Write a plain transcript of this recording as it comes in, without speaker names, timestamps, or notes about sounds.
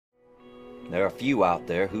There are a few out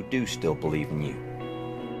there who do still believe in you.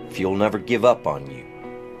 Few will never give up on you.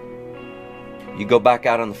 You go back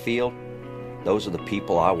out on the field, those are the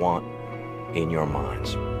people I want in your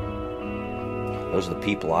minds. Those are the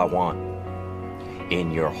people I want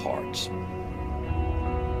in your hearts.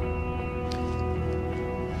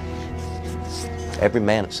 Every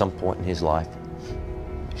man at some point in his life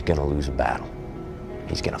is going to lose a battle.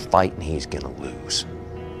 He's going to fight and he's going to lose.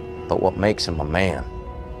 But what makes him a man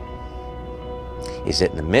is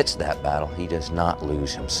that in the midst of that battle, he does not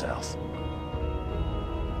lose himself.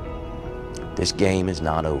 This game is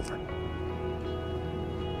not over.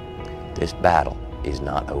 This battle is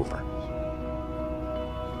not over.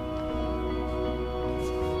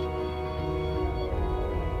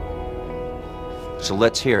 So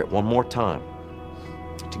let's hear it one more time.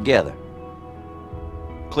 Together.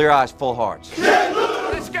 Clear eyes, full hearts.